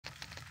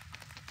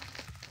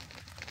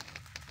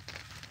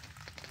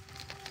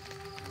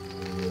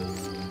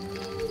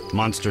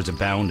Monsters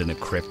abound in the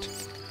crypt.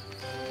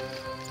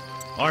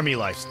 Army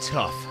life's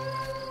tough.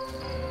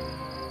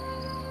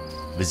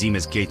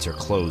 Vizima's gates are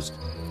closed.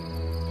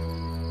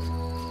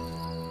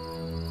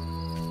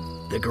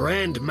 The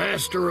Grand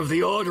Master of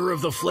the Order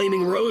of the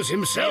Flaming Rose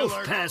himself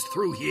passed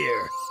through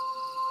here.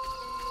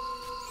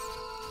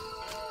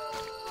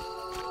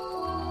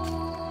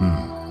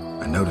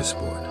 A notice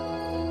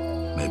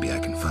board. Maybe I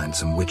can find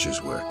some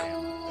witcher's work.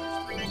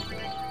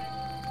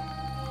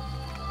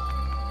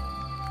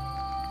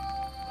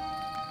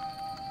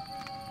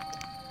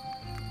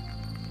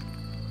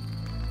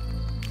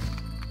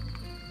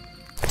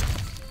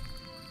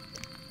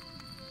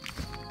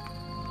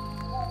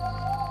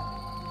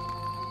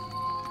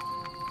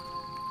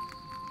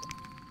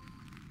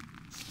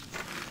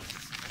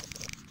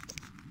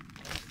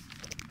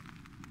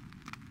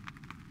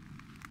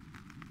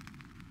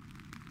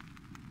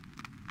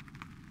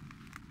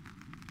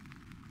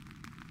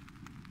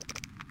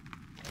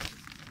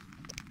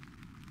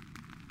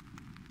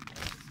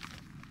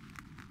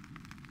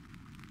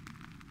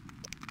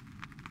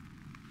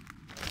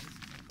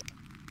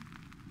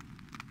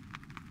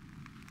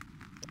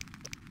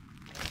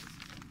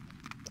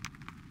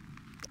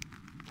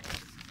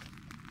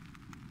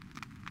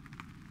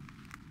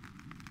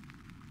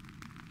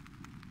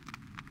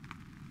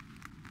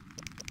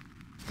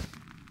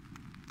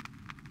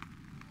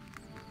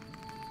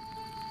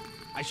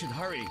 I should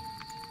hurry.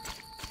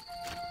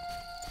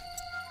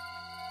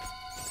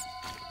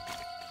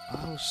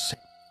 I'll say.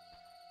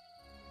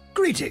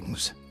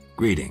 Greetings.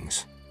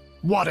 Greetings.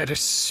 What a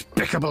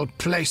despicable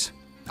place.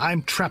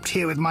 I'm trapped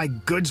here with my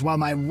goods while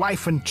my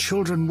wife and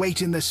children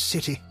wait in the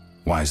city.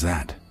 Why's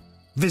that?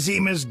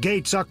 Vizima's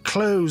gates are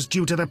closed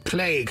due to the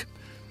plague.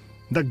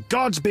 The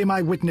gods be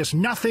my witness,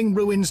 nothing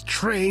ruins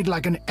trade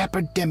like an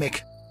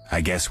epidemic.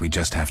 I guess we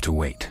just have to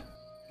wait.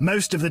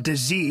 Most of the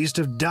diseased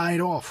have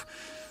died off,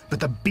 but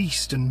the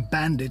beast and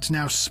bandits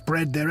now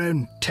spread their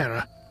own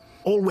terror.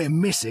 All we're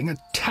missing are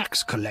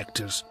tax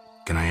collectors.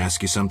 Can I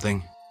ask you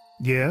something?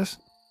 Yes?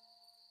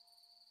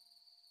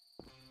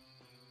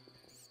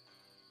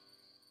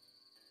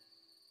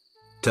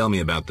 Tell me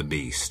about the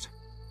beast.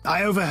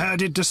 I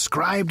overheard it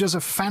described as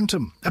a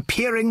phantom,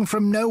 appearing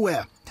from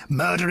nowhere,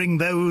 murdering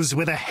those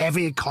with a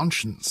heavy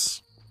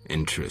conscience.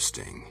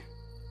 Interesting.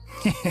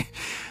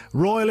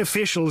 Royal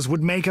officials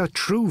would make a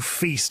true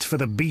feast for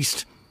the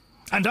beast,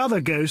 and other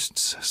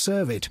ghosts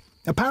serve it,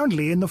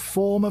 apparently in the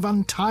form of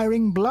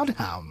untiring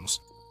bloodhounds.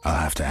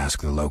 I'll have to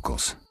ask the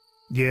locals.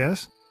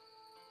 Yes?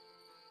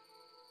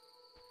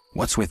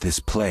 What's with this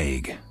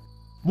plague?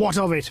 What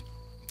of it?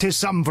 'Tis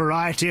some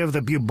variety of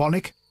the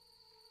bubonic.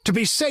 To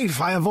be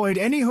safe, I avoid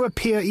any who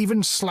appear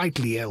even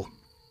slightly ill.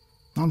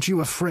 Aren't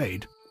you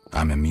afraid?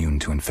 I'm immune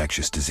to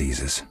infectious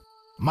diseases.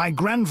 My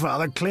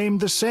grandfather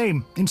claimed the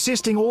same,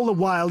 insisting all the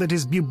while that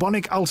his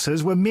bubonic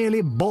ulcers were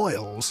merely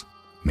boils.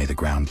 May the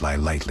ground lie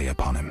lightly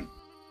upon him.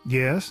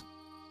 Yes?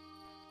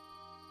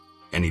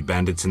 Any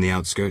bandits in the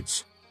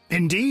outskirts?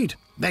 Indeed.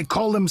 They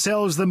call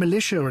themselves the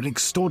militia and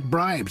extort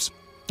bribes.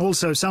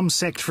 Also, some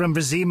sect from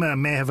Vizima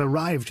may have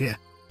arrived here.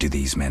 Do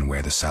these men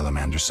wear the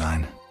salamander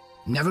sign?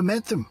 Never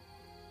met them.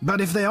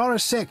 But if they are a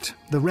sect,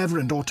 the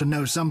Reverend ought to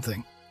know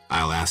something.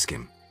 I'll ask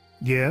him.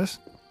 Yes?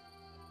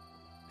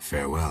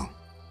 Farewell.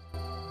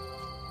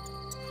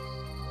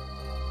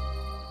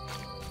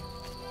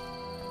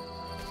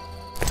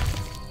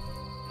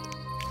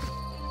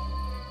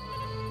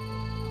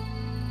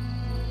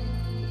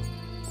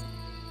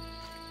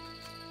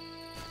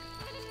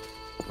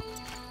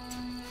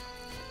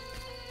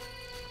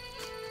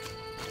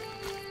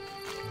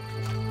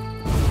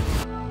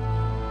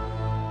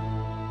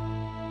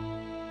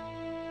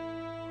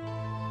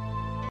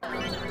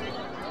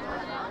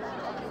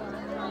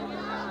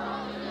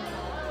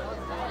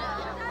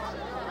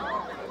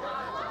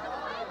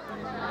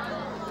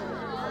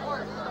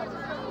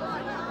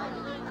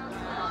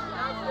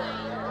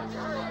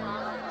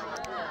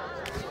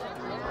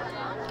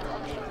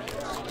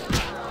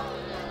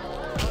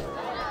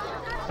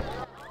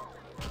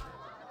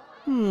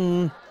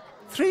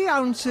 3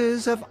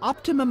 ounces of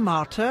optimum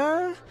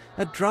mater,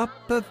 a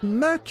drop of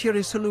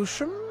mercury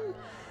solution.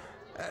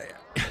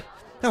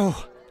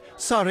 Oh,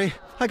 sorry,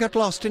 I got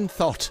lost in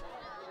thought.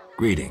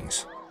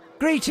 Greetings.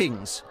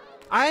 Greetings.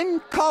 I'm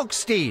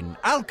Cogstein,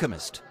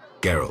 alchemist.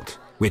 Geralt,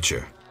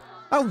 Witcher.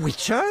 A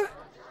witcher?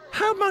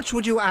 How much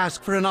would you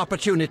ask for an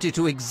opportunity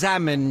to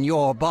examine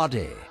your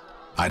body?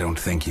 I don't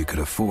think you could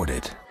afford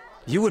it.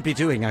 You would be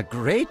doing a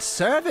great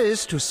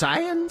service to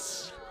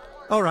science.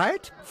 All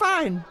right,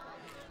 fine.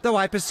 Though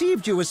I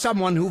perceived you as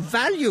someone who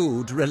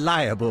valued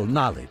reliable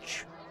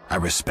knowledge. I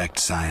respect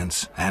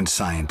science and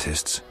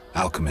scientists,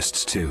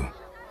 alchemists too.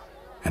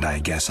 And I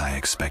guess I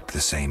expect the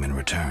same in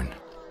return.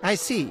 I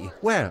see.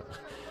 Well,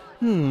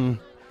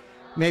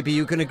 maybe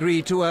you can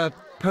agree to a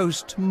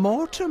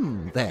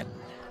post-mortem, then.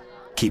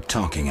 Keep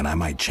talking and I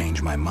might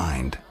change my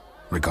mind.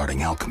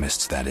 Regarding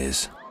alchemists, that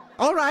is.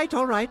 All right,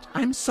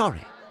 I'm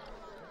sorry.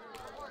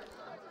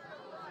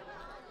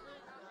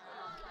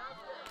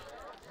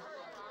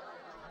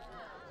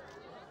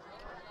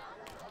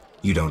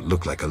 You don't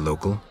look like a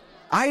local.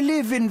 I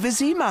live in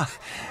Vizima,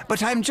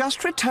 but I'm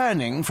just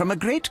returning from a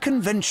great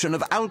convention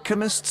of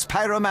alchemists,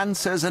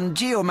 pyromancers, and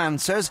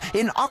geomancers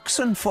in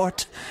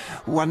Oxenfurt.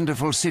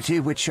 Wonderful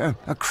city, Witcher,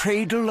 a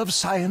cradle of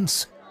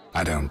science.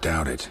 I don't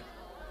doubt it.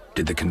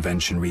 Did the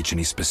convention reach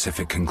any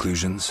specific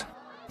conclusions?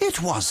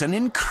 It was an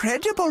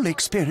incredible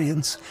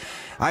experience.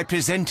 I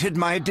presented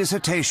my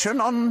dissertation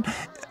on...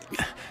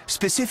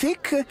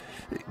 specific?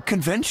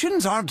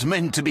 Conventions aren't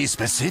meant to be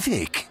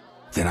specific.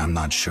 Then I'm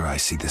not sure I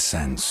see the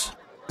sense.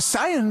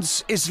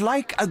 Science is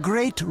like a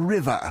great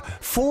river,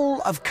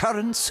 full of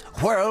currents,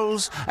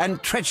 whirls,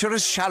 and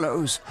treacherous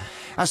shallows.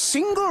 A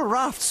single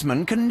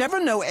raftsman can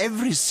never know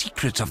every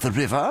secret of the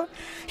river.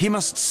 He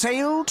must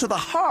sail to the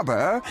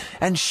harbor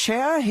and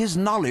share his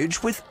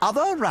knowledge with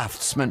other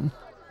raftsmen.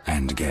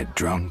 And get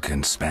drunk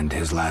and spend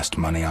his last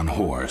money on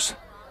whores.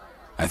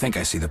 I think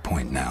I see the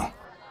point now.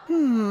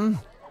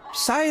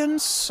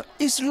 Science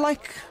is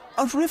like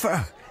a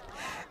river.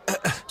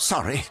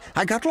 Sorry,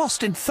 I got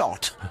lost in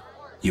thought.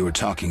 You were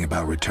talking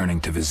about returning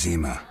to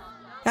Vizima.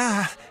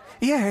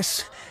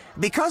 Yes.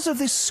 Because of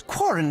this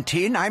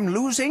quarantine, I'm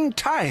losing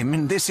time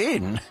in this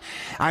inn.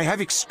 I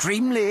have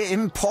extremely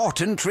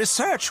important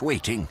research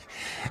waiting.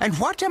 And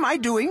what am I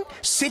doing?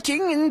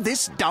 Sitting in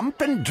this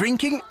dump and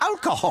drinking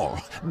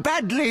alcohol.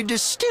 Badly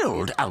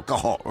distilled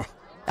alcohol.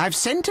 I've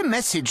sent a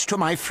message to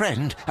my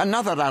friend,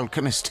 another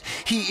alchemist.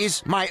 He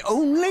is my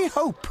only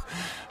hope.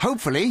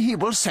 Hopefully he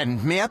will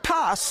send me a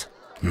pass.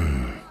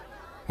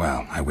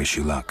 Well, I wish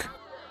you luck.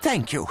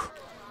 Thank you.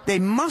 They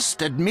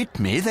must admit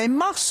me, they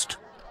must.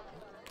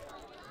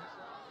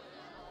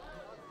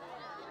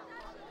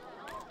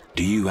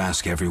 Do you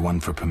ask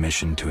everyone for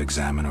permission to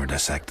examine or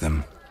dissect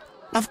them?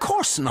 Of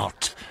course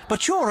not.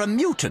 But you're a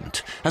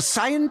mutant, a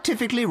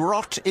scientifically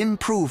wrought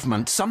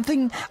improvement,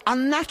 something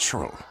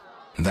unnatural.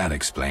 That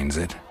explains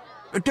it.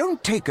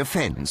 Don't take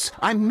offense.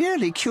 I'm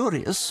merely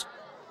curious.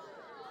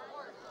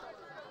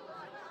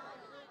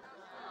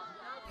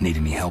 Need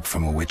any help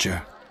from a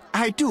Witcher?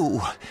 I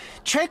do.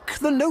 Check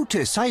the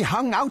notice I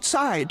hung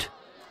outside.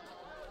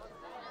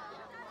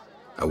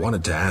 I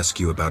wanted to ask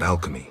you about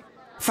alchemy.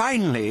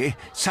 Finally,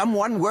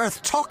 someone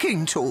worth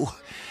talking to.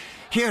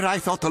 Here I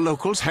thought the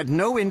locals had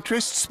no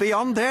interests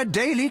beyond their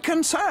daily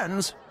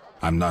concerns.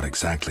 I'm not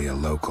exactly a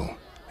local.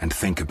 And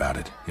think about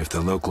it. If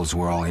the locals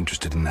were all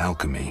interested in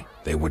alchemy,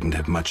 they wouldn't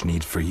have much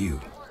need for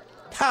you.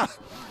 Ha!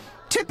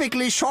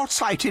 Typically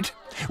short-sighted.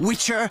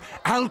 Witcher,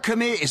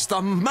 alchemy is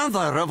the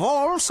mother of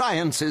all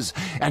sciences.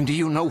 And do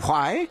you know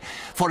why?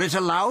 For it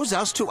allows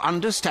us to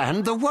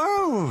understand the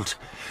world.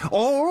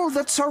 All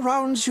that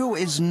surrounds you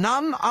is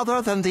none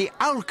other than the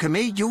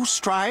alchemy you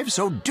strive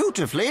so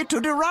dutifully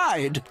to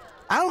deride.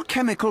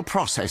 Alchemical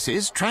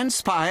processes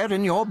transpire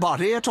in your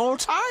body at all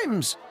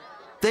times.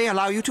 They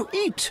allow you to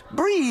eat,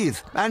 breathe,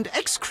 and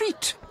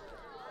excrete.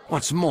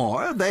 What's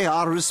more, they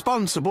are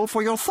responsible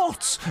for your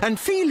thoughts and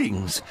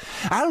feelings.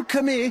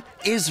 Alchemy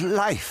is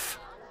life.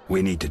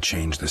 We need to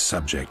change the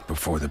subject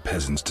before the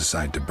peasants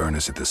decide to burn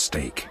us at the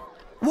stake.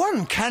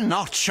 One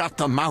cannot shut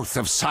the mouth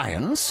of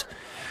science.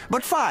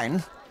 But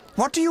fine.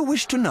 What do you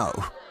wish to know?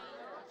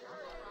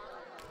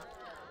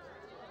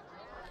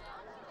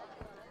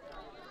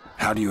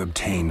 How do you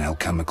obtain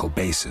alchemical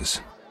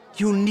bases?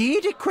 You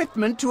need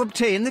equipment to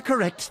obtain the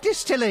correct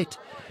distillate.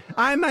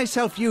 I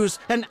myself use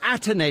an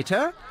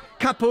attenator,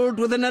 coupled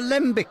with an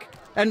alembic,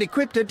 and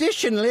equipped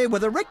additionally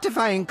with a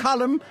rectifying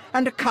column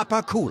and a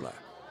copper cooler.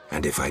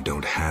 And if I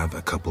don't have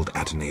a coupled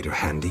attenator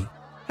handy?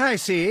 I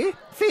see.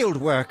 Field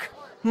work.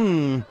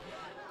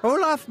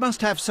 Olaf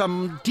must have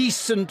some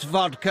decent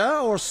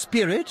vodka or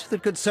spirit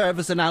that could serve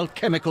as an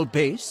alchemical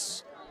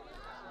base.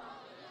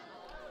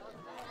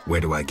 Where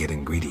do I get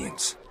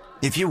ingredients?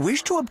 If you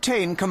wish to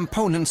obtain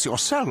components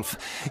yourself,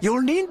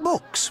 you'll need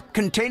books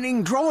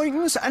containing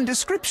drawings and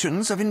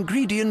descriptions of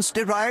ingredients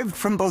derived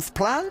from both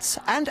plants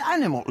and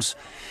animals.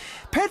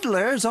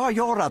 Peddlers are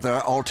your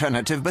other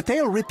alternative, but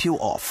they'll rip you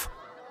off.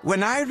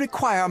 When I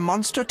require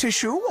monster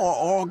tissue or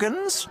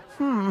organs,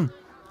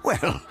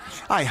 well,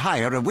 I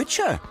hire a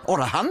witcher or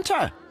a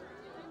hunter.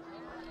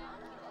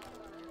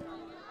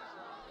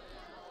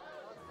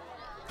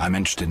 I'm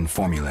interested in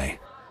formulae.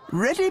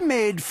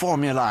 Ready-made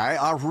formulae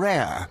are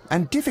rare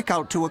and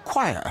difficult to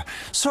acquire,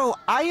 so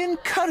I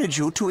encourage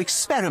you to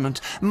experiment,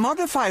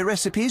 modify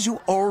recipes you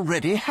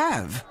already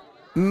have.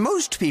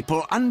 Most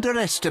people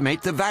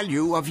underestimate the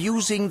value of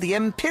using the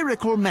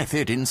empirical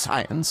method in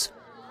science.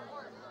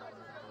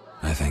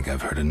 I think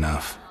I've heard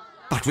enough.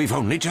 But we've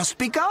only just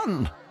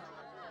begun.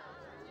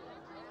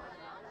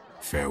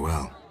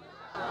 Farewell.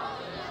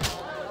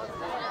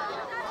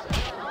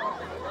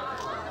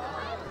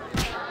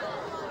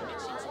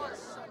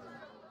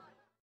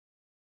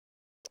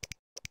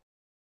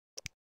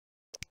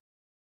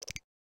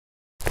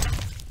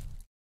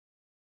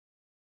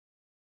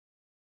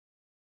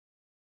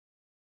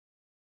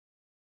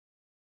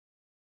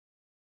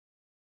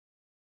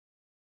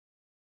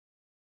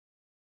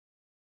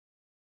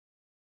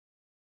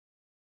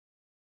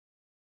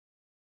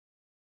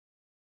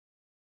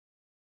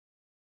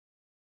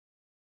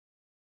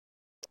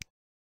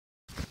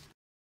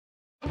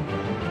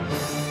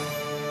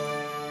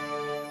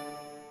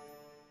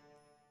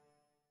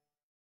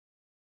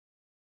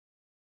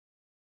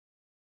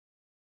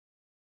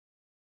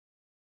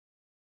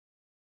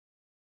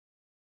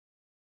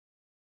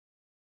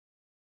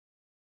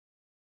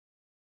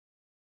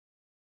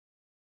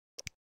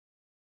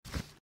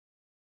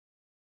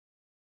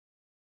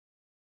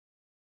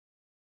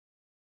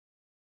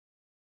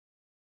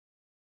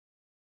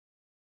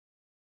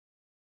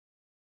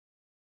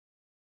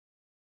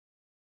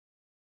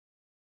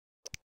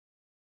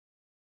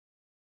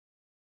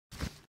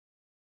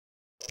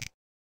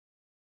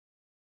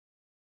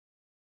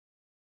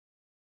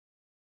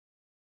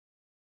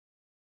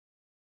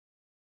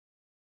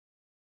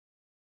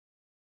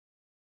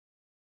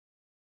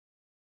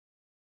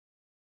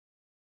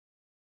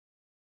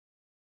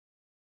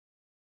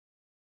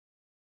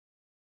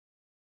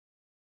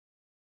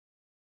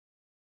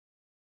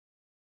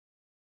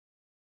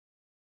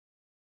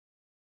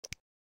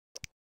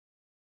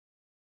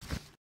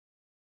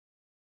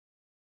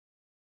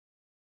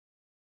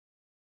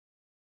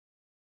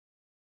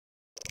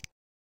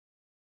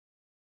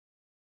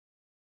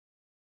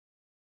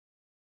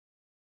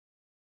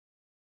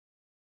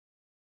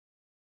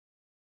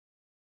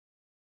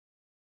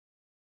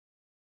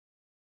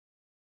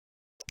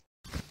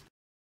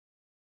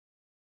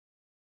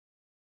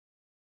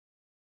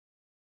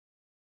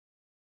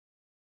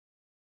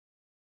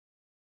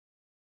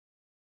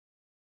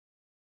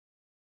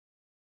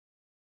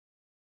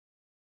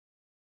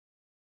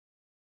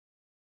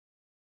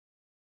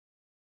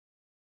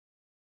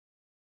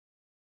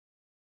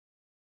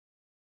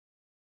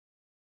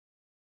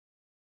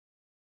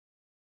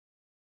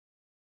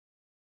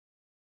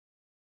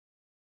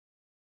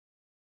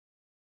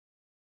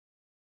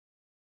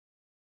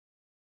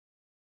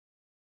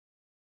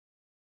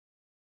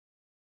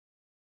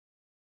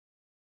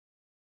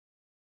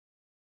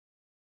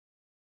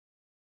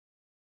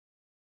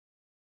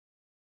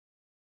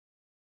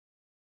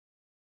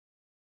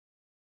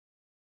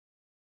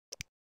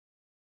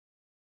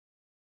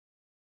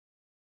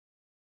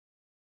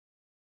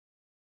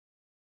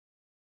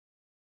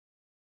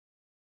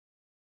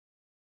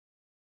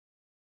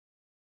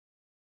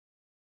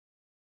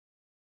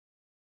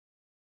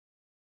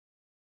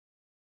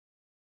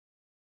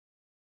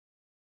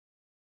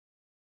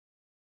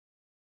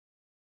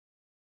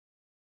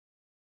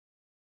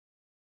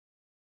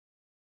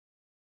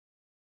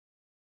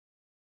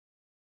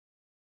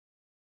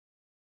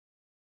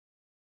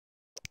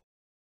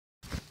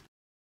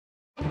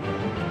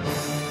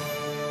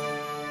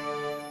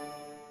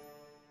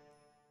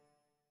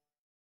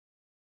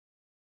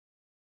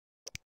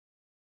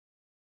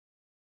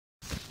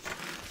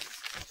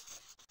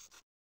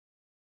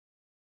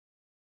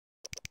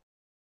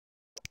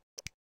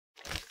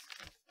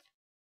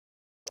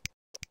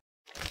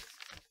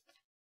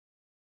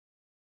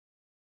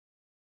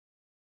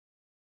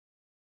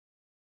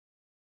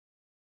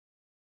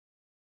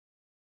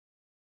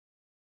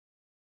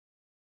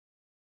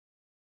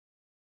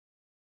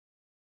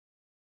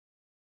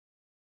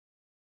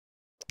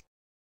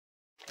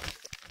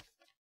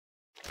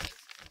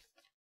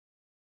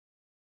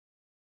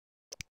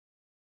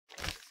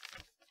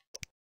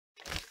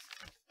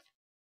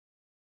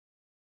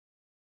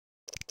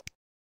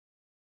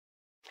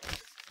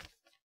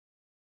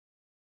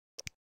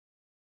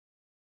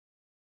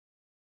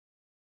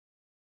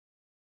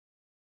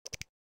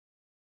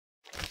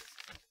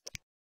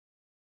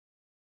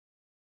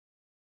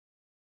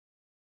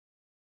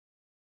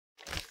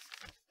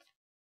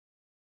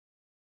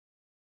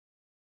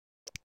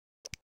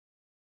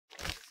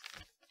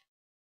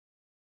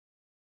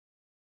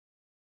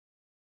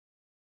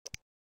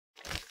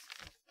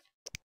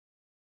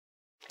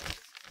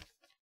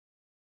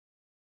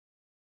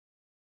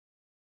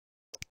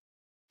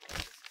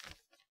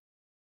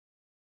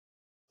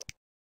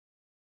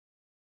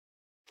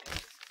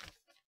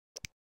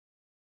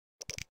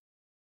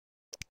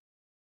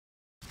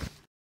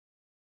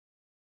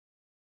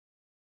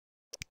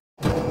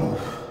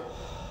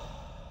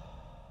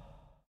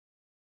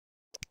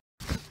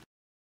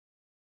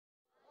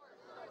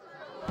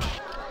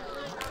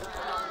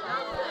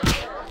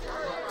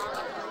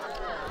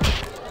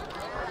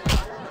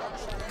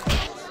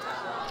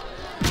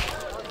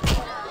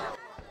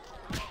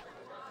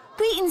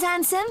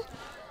 Greetings, handsome.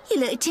 You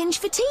look a tinge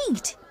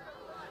fatigued.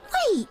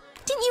 Wait,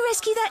 didn't you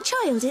rescue that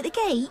child at the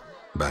gate?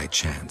 By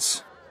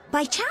chance.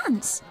 By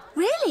chance?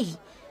 Really?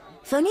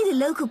 If only the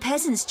local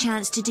peasants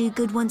chanced to do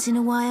good once in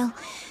a while.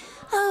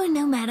 Oh,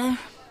 no matter.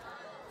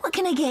 What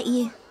can I get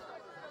you?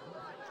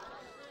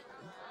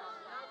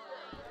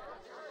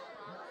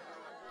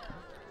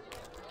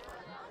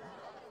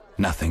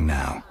 Nothing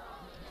now,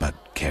 but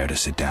care to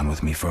sit down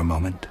with me for a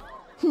moment?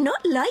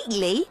 Not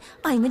likely.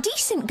 I'm a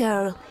decent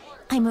girl.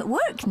 I'm at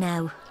work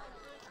now.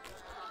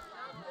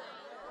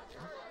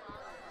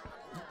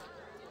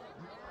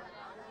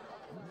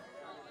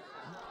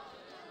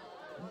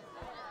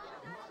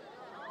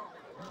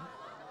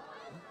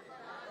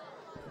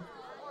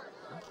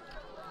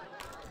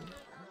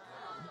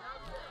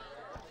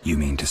 You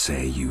mean to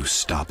say you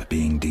stop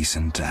being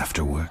decent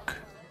after work?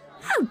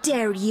 How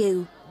dare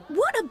you?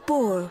 What a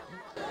bore.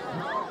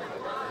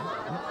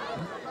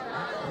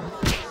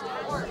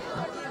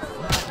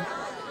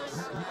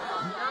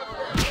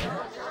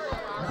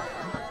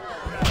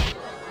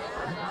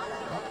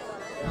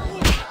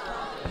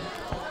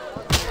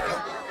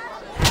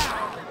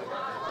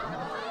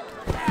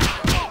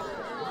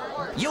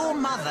 Your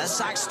mother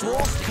sucks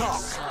dwarf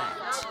cock.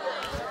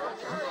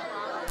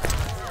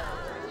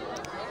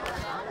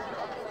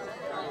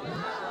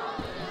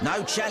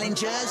 No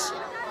challengers?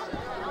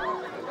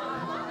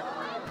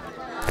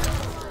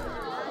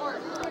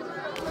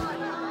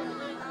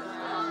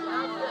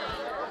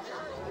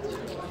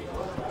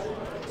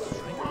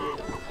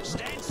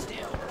 Stand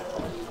still.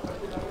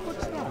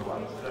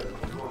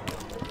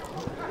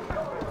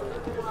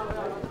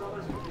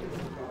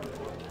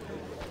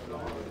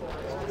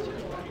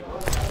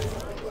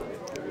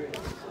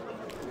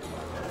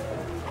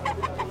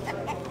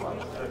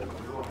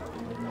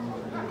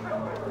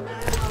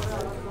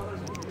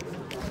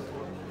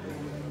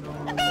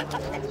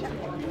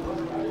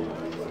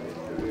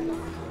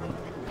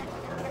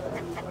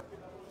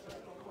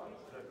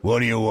 What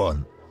do you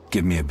want?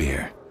 Give me a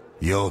beer.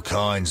 Your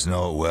kind's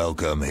not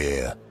welcome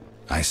here.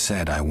 I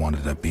said I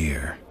wanted a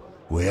beer.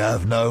 We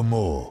have no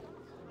more.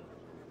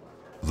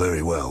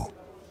 Very well.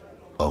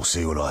 I'll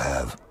see what I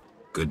have.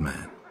 Good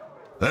man.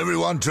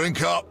 Everyone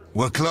drink up.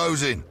 We're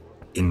closing.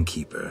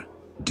 Innkeeper,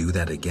 do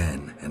that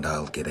again and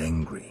I'll get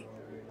angry.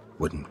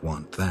 Wouldn't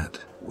want that,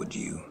 would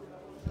you?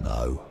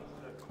 No.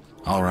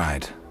 All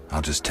right.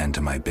 I'll just tend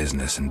to my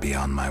business and be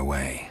on my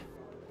way.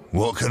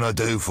 What can I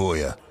do for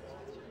you?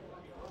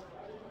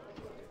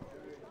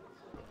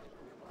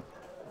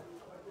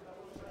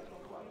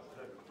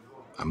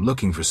 I'm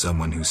looking for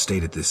someone who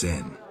stayed at this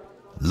inn.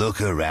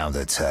 Look around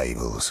the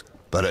tables.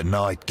 But at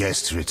night,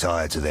 guests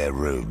retire to their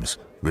rooms.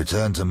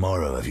 Return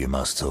tomorrow if you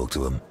must talk to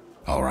them.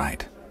 All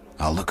right.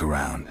 I'll look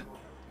around.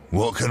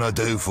 What can I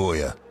do for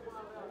you?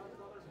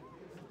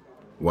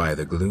 Why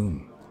the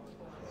gloom?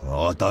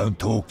 I don't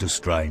talk to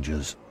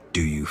strangers.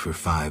 Do you for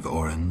 5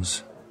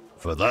 orens?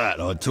 For that,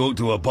 I'd talk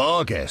to a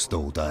bar guest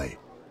all day.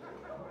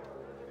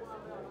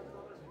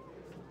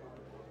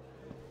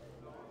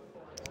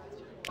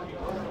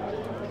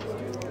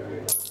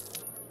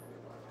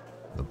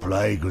 The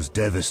plague was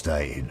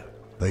devastating.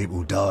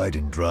 People died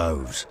in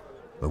droves.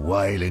 The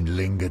wailing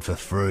lingered for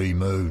 3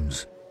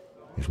 moons.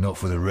 If not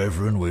for the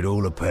Reverend, we'd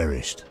all have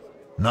perished.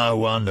 No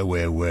wonder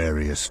we're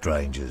wary of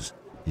strangers.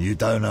 You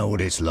don't know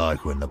what it's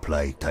like when the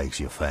plague takes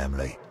your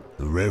family.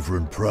 The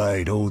Reverend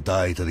prayed all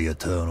day to the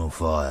eternal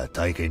fire,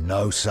 taking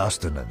no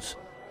sustenance.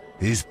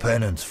 His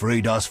penance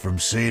freed us from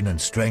sin and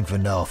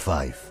strengthened our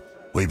faith.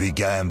 We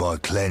began by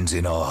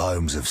cleansing our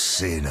homes of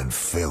sin and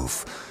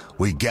filth.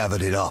 We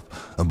gathered it up,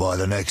 and by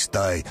the next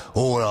day,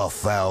 all our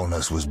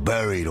foulness was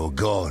buried or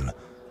gone.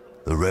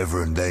 The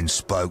Reverend then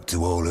spoke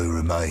to all who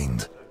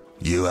remained.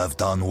 You have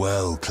done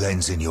well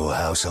cleansing your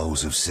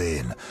households of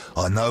sin.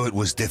 I know it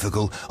was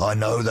difficult, I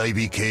know they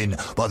be kin,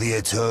 but the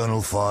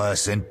eternal fire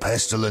sent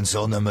pestilence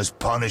on them as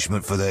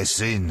punishment for their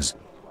sins.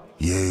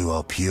 You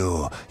are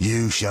pure,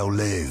 you shall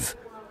live.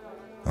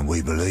 And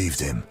we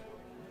believed him,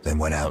 then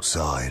went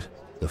outside.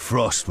 The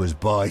frost was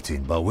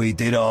biting, but we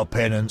did our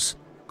penance,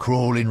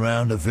 crawling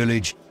round the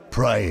village,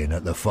 praying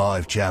at the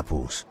 5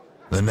 chapels.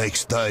 The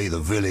next day the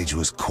village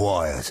was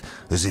quiet,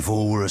 as if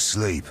all were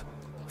asleep.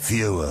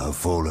 Fewer have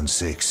fallen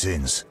sick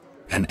since.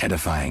 An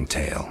edifying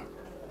tale.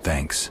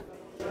 Thanks.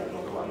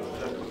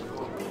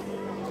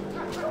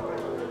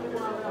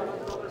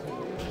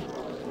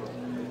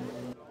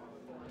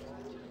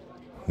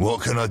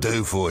 What can I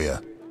do for you?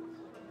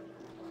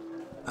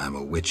 I'm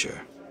a witcher.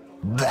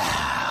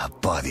 Bah,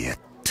 by the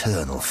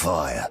eternal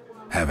fire.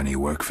 Have any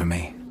work for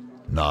me?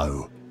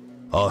 No.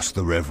 Ask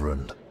the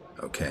Reverend.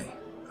 Okay,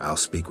 I'll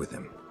speak with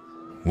him.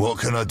 What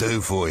can I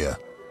do for you?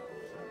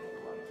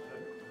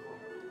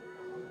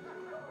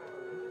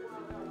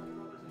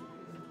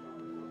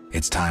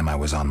 It's time I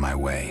was on my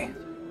way.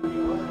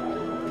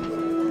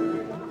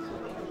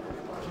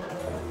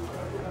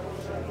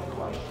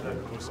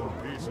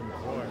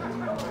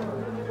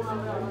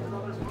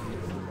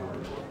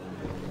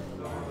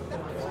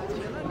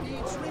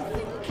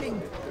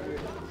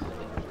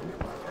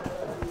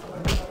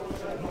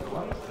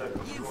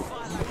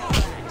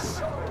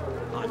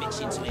 I'm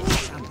into it,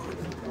 someone.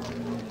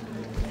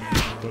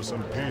 For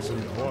some peace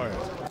and quiet.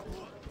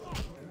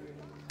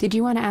 Did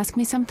you want to ask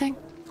me something?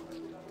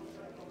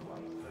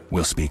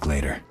 We'll speak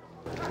later.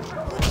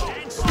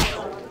 Stand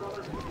still.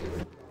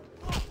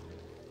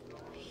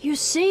 You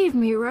saved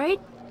me, right?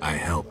 I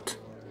helped.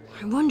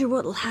 I wonder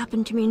what'll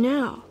happen to me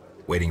now.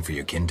 Waiting for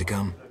your kin to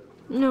come?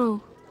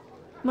 No.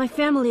 My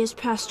family has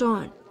passed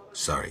on.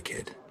 Sorry,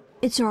 kid.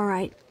 It's all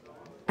right.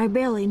 I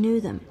barely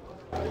knew them.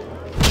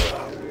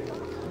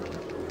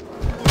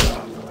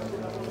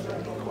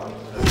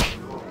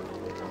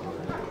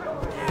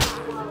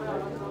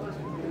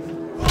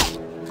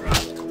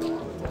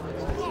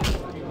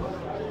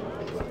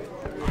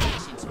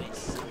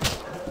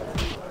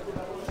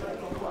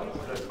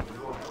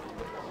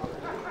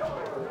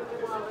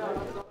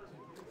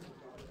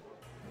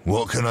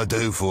 What can I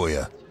do for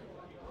you?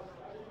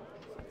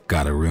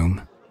 Got a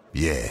room?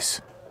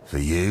 Yes. For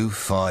you,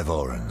 5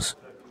 orens.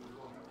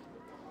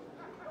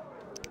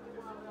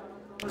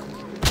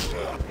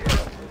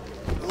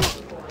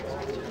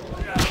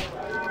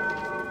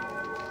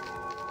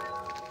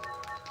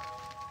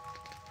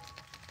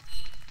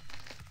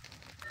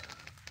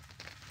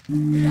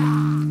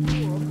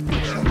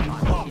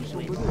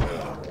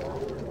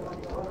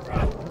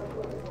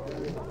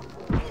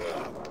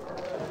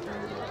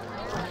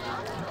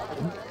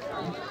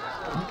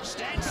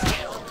 Stand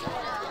still.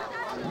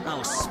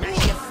 I'll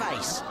smash your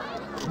face.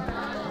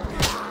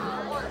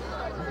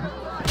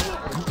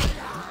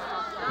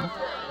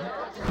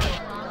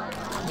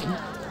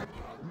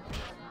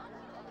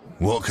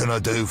 What can I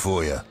do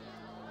for you?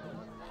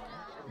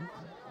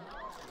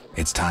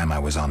 It's time I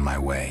was on my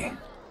way.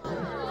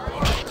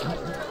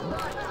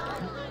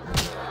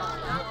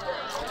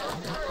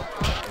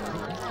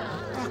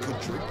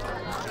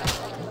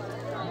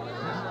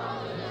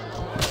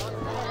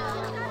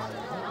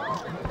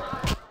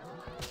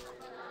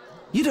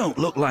 You don't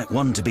look like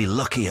one to be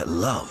lucky at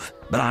love,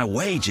 but I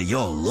wager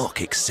your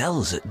luck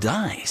excels at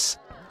dice.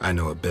 I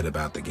know a bit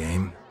about the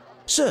game.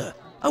 Sir,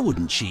 I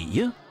wouldn't cheat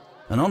you.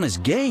 An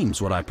honest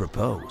game's what I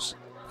propose.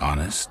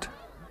 Honest?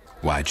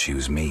 Why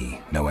choose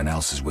me? No one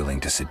else is willing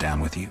to sit down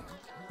with you?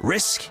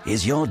 Risk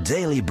is your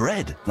daily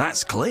bread,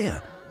 that's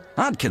clear.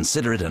 I'd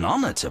consider it an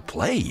honor to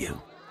play you.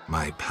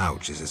 My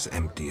pouch is as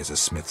empty as a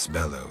smith's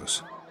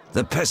bellows.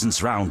 The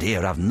peasants round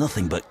here have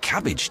nothing but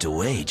cabbage to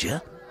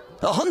wager.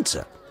 A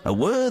hunter, a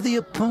worthy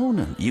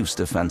opponent, used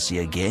to fancy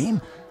a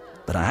game,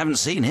 but I haven't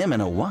seen him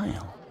in a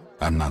while.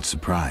 I'm not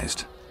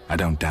surprised. I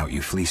don't doubt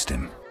you fleeced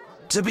him.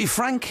 To be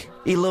frank,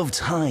 he loved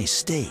high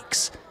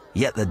stakes,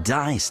 yet the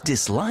dice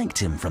disliked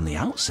him from the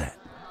outset.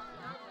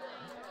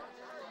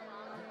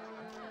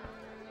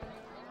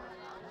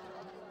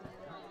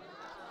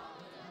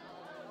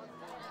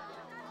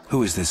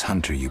 Who is this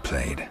hunter you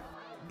played?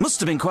 Must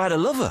have been quite a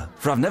lover,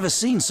 for I've never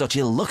seen such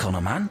ill luck on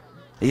a man.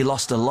 He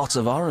lost a lot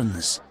of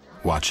orens.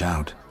 Watch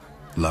out.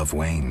 Love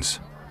wanes.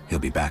 He'll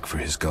be back for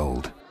his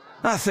gold.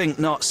 I think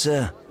not,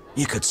 sir.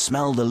 You could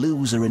smell the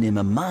loser in him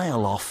a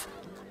mile off.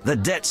 The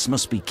debts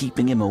must be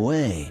keeping him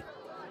away.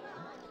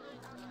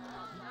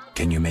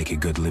 Can you make a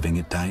good living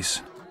at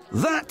dice?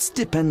 That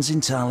depends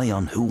entirely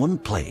on who one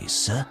plays,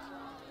 sir.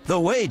 The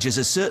wages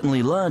are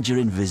certainly larger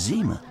in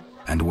Vizima.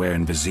 And where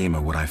in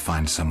Vizima would I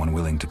find someone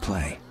willing to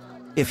play?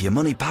 If your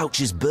money pouch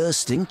is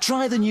bursting,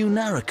 try the new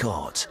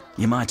Narracourt.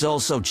 You might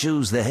also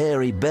choose the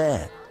Hairy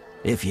Bear,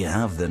 if you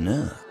have the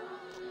nerve.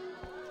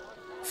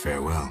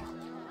 Farewell.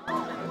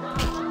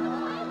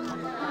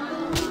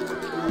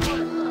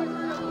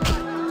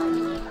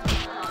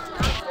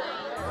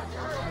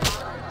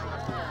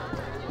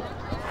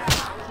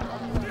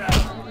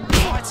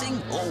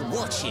 Fighting or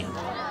watching?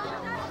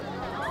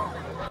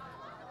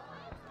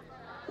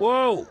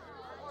 Whoa!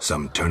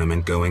 Some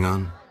tournament going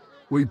on?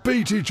 We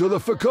beat each other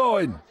for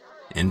coin.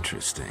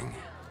 Interesting.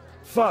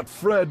 Fat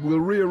Fred will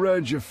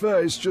rearrange your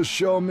face, just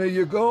show me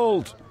your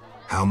gold.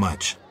 How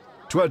much?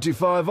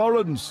 25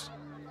 orens.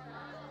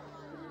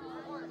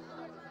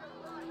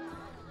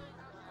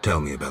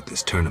 Tell me about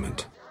this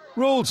tournament.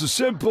 Rules are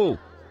simple.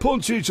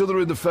 Punch each other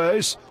in the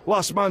face,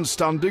 last man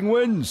standing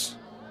wins.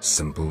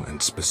 Simple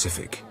and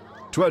specific.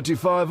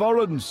 25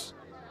 orens.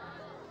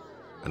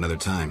 Another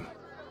time.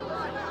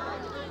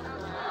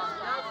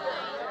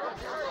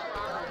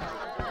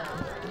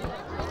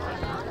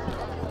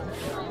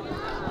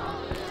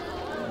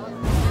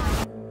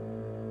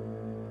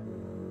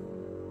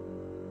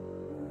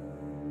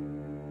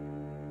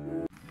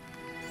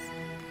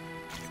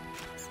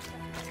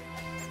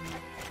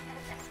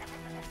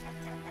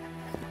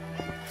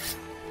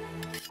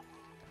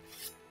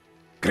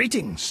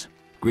 Greetings.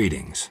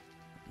 Greetings.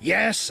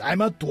 Yes,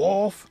 I'm a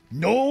dwarf.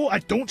 No, I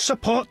don't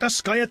support the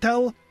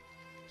Scoia'tael.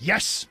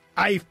 Yes,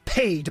 I've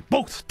paid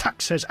both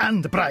taxes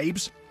and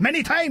bribes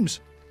many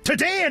times.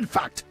 Today, in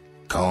fact.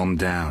 Calm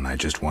down, I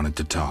just wanted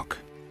to talk.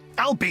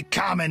 I'll be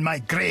calm in my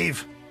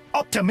grave.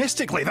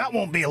 Optimistically, that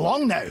won't be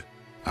long now.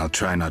 I'll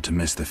try not to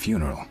miss the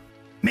funeral.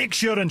 Make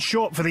sure and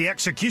show up for the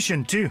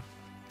execution, too.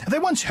 They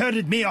once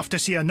herded me off to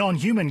see a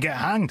non-human get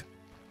hanged.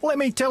 Let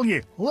me tell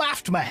you,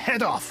 laughed my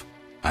head off.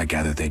 I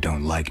gather they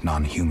don't like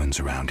non-humans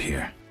around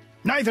here.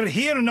 Neither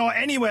here nor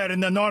anywhere in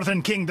the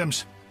northern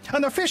kingdoms.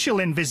 An official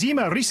in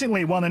Vizima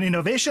recently won an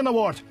innovation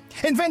award.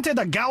 Invented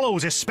a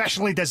gallows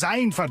especially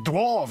designed for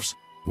dwarves.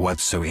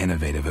 What's so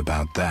innovative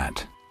about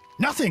that?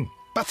 Nothing,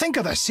 but think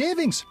of the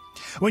savings.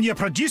 When you're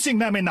producing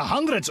them in the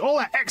hundreds, all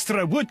that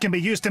extra wood can be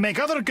used to make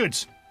other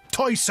goods.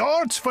 Toy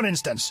swords, for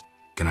instance.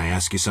 Can I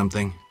ask you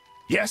something?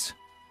 Yes?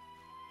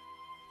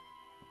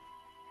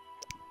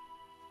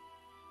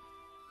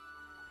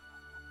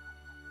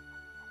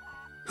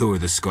 Who are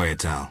the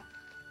Scoia'tael?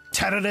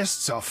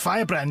 Terrorists, or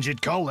firebrands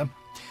you'd call them.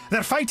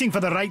 They're fighting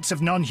for the rights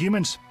of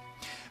non-humans.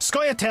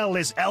 Scoia'tael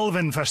is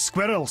Elven for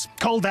squirrels,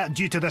 called that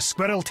due to the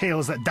squirrel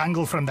tails that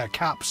dangle from their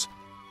caps.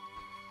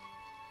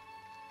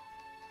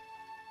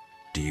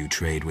 Do you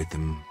trade with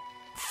them?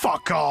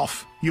 Fuck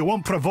off! You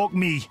won't provoke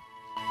me.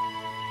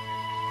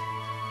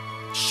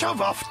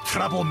 Shove off,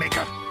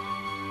 troublemaker.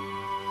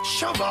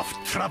 Shove off,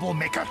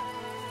 troublemaker.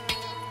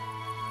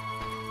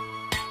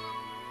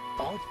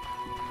 Oh.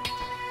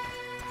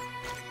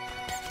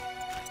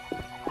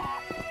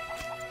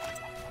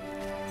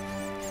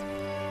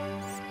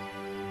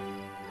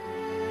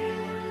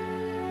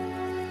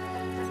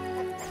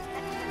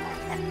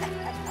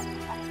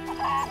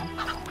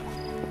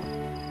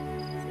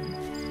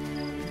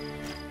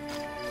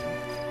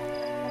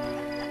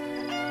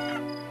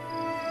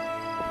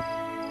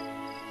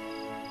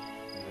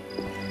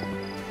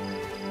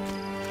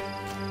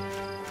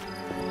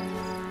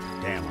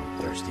 Damn, I'm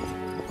thirsty.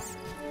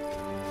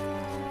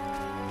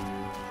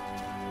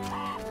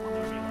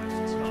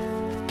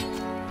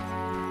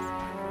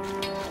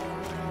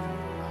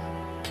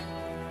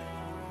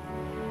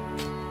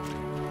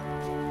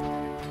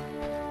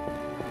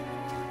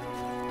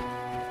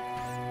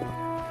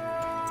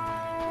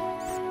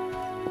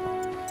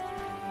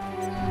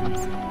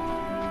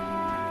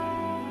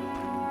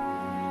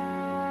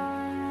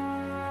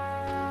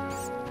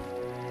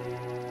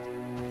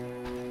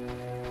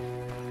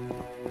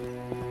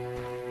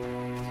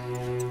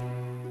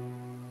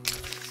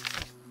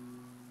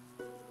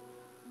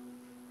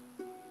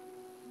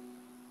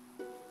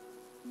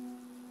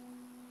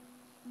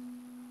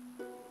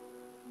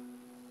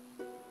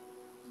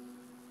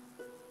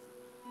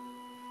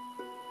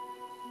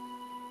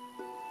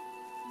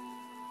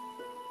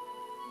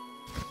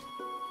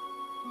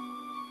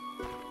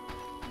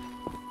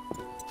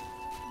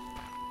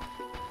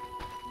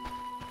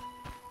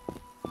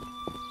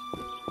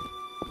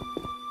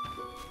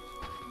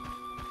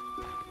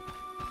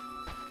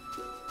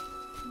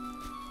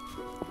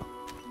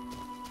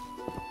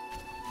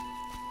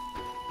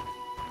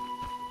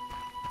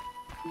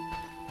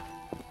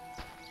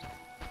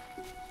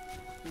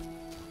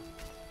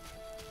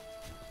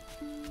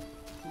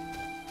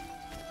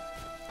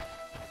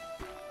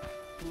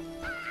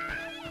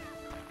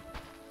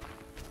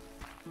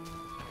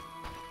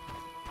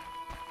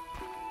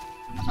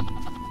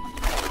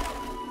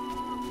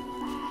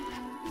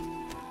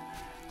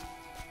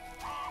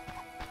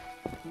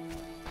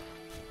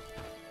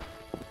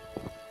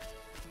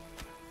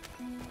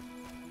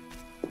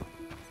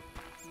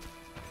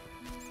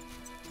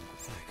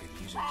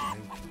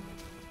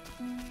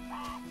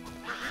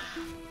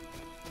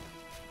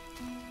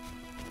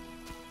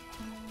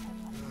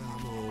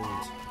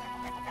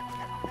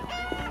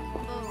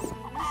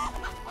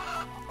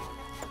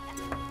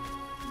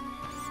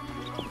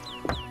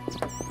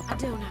 I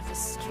don't have the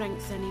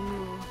strength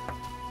anymore.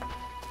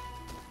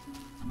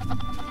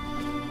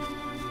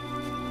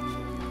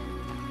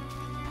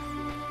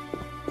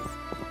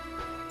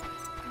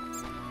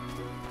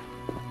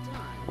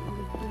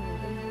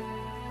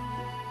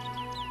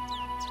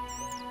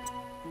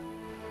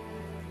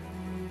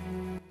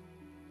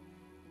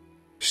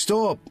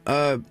 Stop.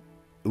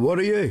 What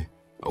are you?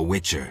 A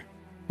witcher.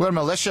 We're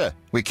militia.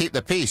 We keep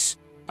the peace.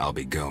 I'll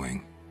be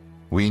going.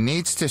 We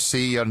needs to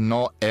see you're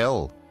not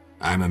ill.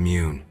 I'm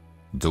immune.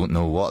 Don't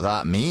know what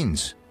that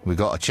means. We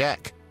gotta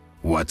check.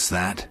 What's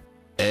that?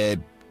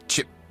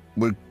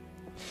 Well,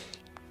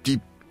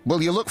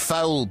 you look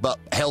foul, but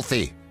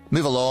healthy.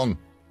 Move along.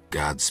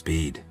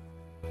 Godspeed.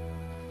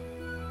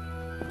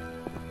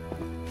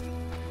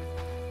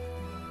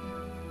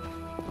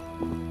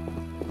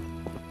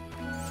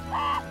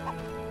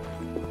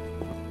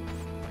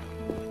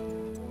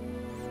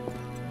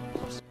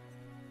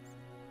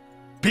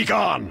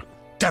 Begone,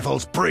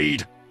 devil's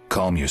breed!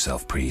 Calm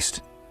yourself,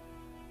 priest.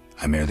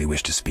 I merely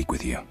wish to speak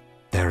with you.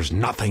 There's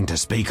nothing to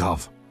speak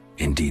of.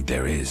 Indeed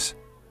there is.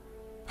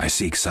 I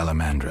seek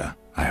Salamandra.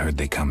 I heard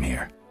they come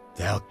here.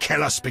 They'll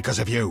kill us because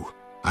of you.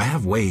 I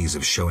have ways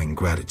of showing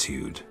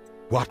gratitude.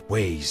 What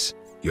ways?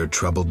 You're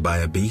troubled by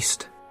a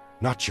beast?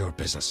 Not your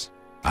business.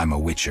 I'm a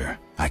witcher.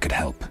 I could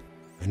help.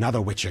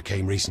 Another witcher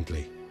came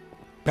recently.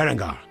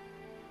 Berengar.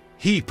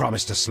 He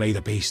promised to slay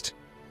the beast,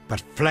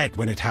 but fled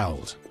when it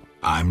howled.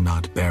 I'm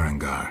not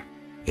Berengar.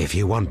 If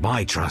you want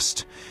my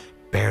trust,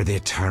 bear the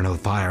eternal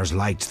fire's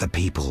light to the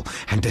people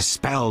and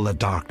dispel the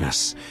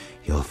darkness.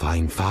 You'll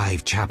find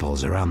 5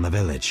 chapels around the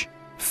village.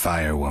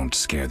 Fire won't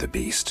scare the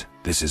beast.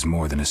 This is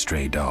more than a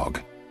stray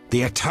dog.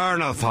 The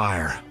eternal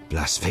fire,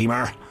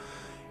 blasphemer.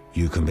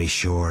 You can be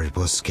sure it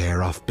will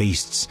scare off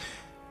beasts,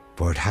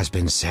 for it has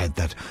been said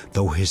that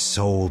though his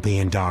soul be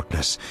in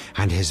darkness,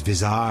 and his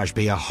visage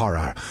be a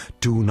horror,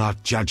 do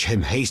not judge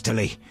him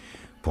hastily,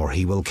 for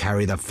he will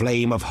carry the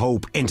flame of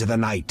hope into the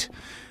night.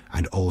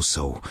 And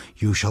also,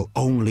 you shall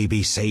only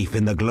be safe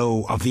in the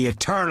glow of the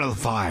eternal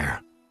fire.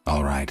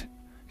 All right,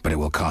 but it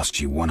will cost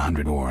you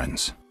 100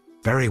 orens.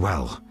 Very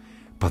well,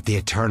 but the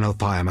eternal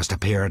fire must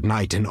appear at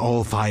night in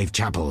all 5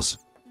 chapels.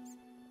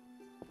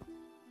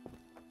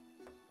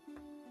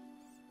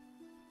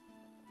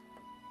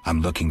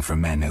 I'm looking for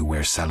men who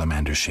wear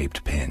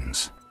salamander-shaped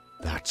pins.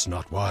 That's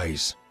not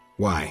wise.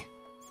 Why?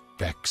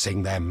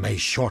 Vexing them may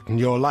shorten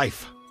your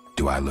life.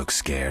 Do I look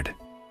scared?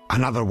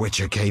 Another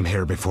Witcher came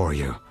here before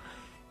you.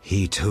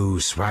 He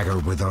too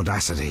swaggered with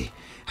audacity,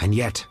 and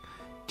yet,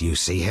 do you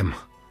see him?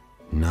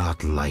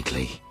 Not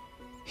likely.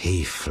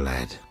 He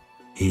fled.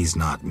 He's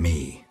not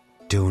me.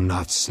 Do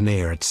not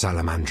sneer at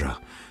Salamandra.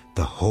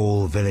 The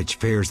whole village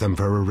fears them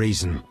for a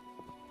reason.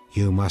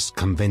 You must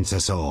convince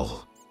us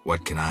all.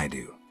 What can I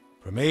do?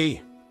 For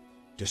me,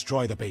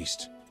 destroy the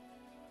beast.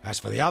 As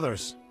for the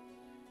others,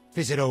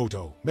 visit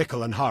Odo,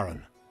 Mikkel and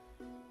Haran.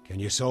 Can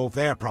you solve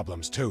their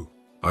problems too?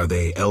 Are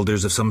they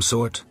elders of some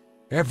sort?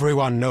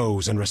 Everyone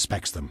knows and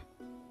respects them.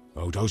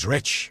 Odo's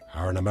rich,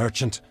 Haran a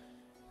merchant,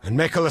 and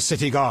Mikkel a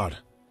city guard.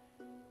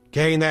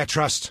 Gain their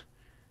trust,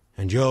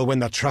 and you'll win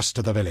the trust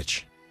of the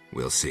village.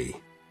 We'll see.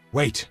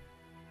 Wait.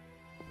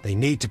 They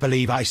need to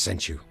believe I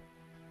sent you.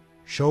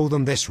 Show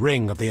them this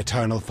ring of the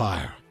eternal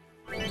fire.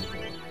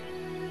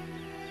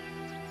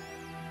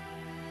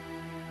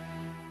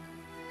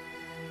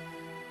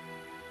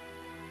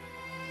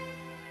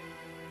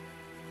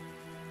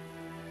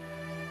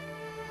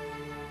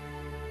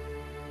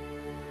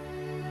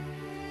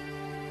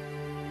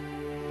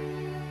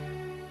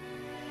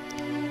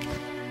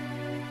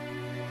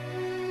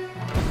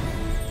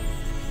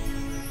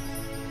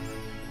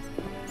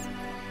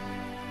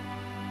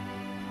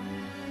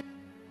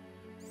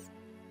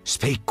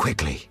 Speak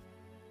quickly.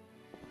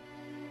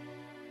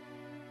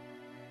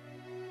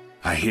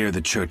 I hear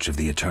the Church of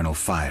the Eternal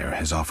Fire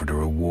has offered a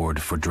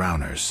reward for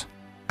drowners.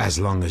 As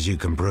long as you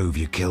can prove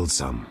you killed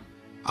some.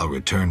 I'll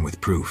return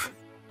with proof.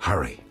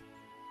 Hurry.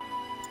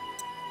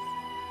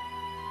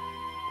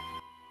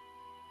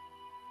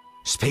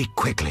 Speak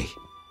quickly.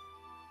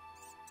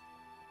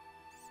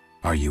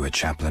 Are you a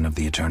chaplain of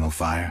the Eternal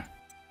Fire?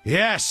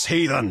 Yes,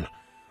 heathen.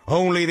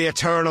 Only the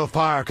Eternal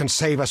Fire can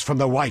save us from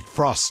the White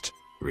Frost.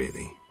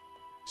 Really?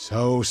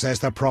 So says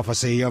the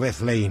prophecy of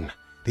Ithleen,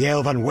 the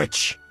elven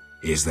witch.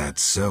 Is that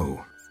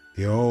so?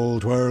 The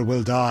old world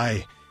will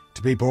die,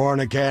 to be born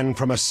again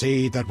from a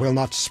seed that will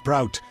not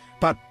sprout,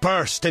 but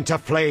burst into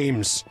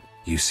flames.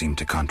 You seem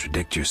to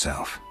contradict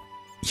yourself.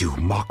 You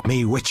mock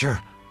me, Witcher?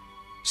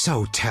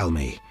 So tell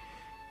me,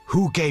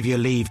 who gave you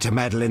leave to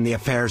meddle in the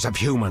affairs of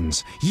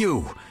humans?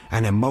 You,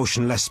 an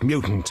emotionless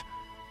mutant.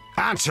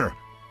 Answer!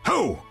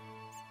 Who?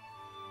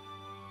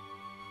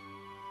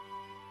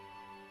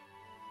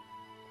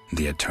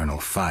 The Eternal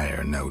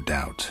Fire, no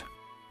doubt.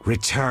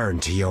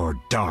 Return to your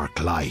dark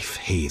life,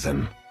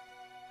 heathen.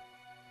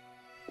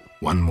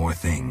 One more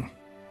thing.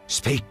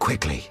 Speak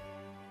quickly.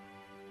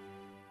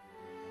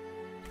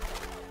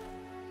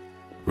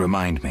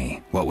 Remind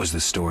me, what was the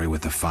story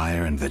with the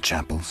fire and the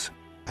chapels?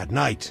 At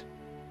night,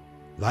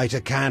 light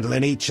a candle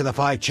in each of the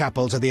 5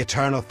 chapels of the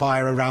Eternal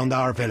Fire around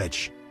our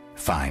village.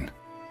 Fine.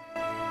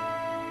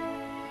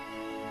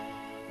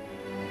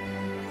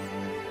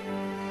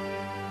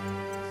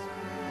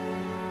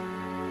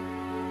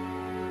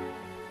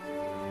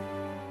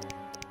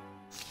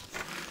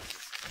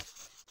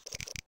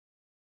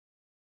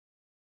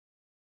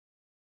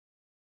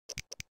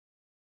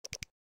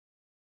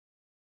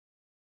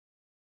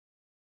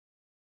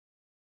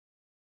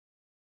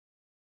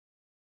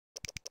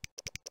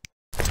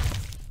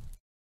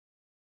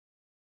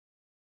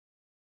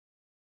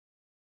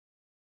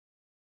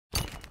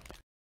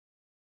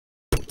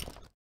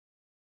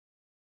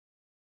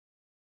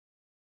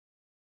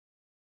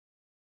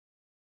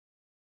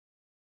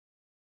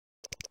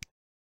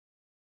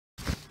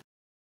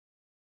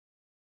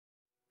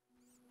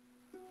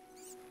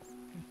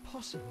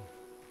 Impossible.